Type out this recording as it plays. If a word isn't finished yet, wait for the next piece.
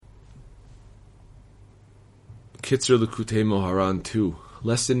Kitzur Likutey Moharan 2,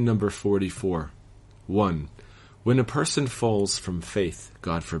 Lesson number 44. 1. When a person falls from faith,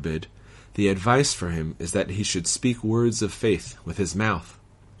 God forbid, the advice for him is that he should speak words of faith with his mouth.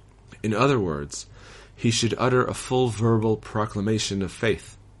 In other words, he should utter a full verbal proclamation of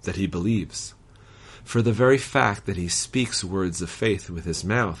faith, that he believes. For the very fact that he speaks words of faith with his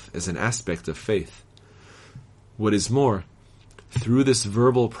mouth is an aspect of faith. What is more, through this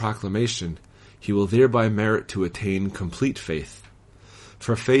verbal proclamation, he will thereby merit to attain complete faith.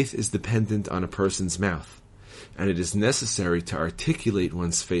 For faith is dependent on a person's mouth, and it is necessary to articulate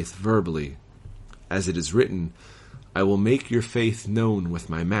one's faith verbally. As it is written, I will make your faith known with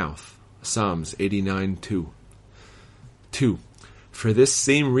my mouth. Psalms 89:2. 2. For this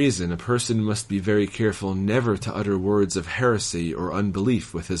same reason, a person must be very careful never to utter words of heresy or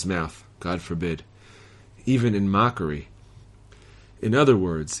unbelief with his mouth, God forbid, even in mockery. In other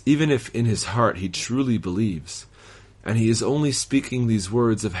words, even if in his heart he truly believes, and he is only speaking these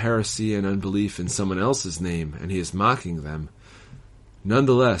words of heresy and unbelief in someone else's name, and he is mocking them,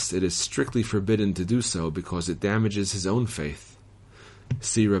 nonetheless it is strictly forbidden to do so because it damages his own faith.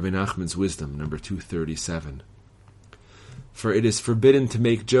 See Rabbi Nachman's Wisdom, number 237. For it is forbidden to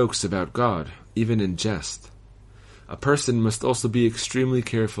make jokes about God, even in jest. A person must also be extremely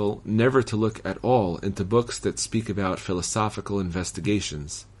careful never to look at all into books that speak about philosophical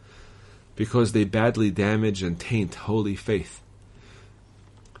investigations, because they badly damage and taint holy faith.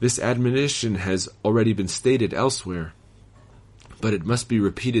 This admonition has already been stated elsewhere, but it must be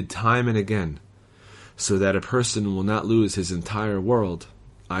repeated time and again, so that a person will not lose his entire world,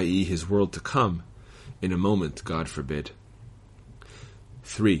 i.e. his world to come, in a moment, God forbid.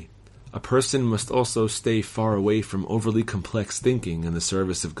 3. A person must also stay far away from overly complex thinking in the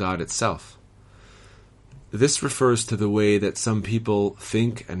service of God itself. This refers to the way that some people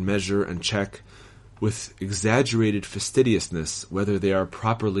think and measure and check with exaggerated fastidiousness whether they are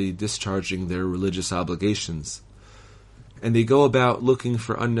properly discharging their religious obligations, and they go about looking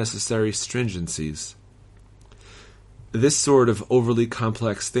for unnecessary stringencies. This sort of overly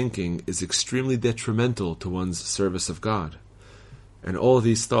complex thinking is extremely detrimental to one's service of God. And all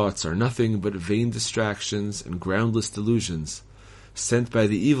these thoughts are nothing but vain distractions and groundless delusions sent by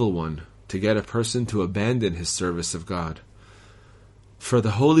the evil one to get a person to abandon his service of God. For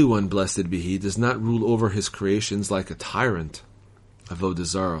the Holy One, blessed be He, does not rule over His creations like a tyrant. Avodah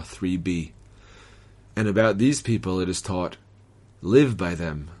Zarah 3b. And about these people it is taught, live by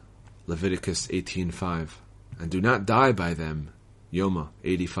them, Leviticus 18:5, and do not die by them, Yoma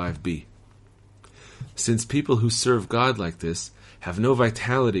 85b. Since people who serve God like this have no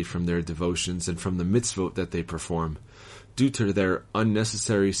vitality from their devotions and from the mitzvot that they perform, due to their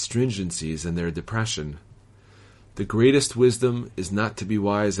unnecessary stringencies and their depression, the greatest wisdom is not to be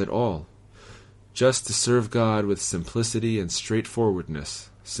wise at all, just to serve God with simplicity and straightforwardness,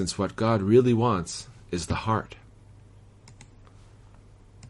 since what God really wants is the heart.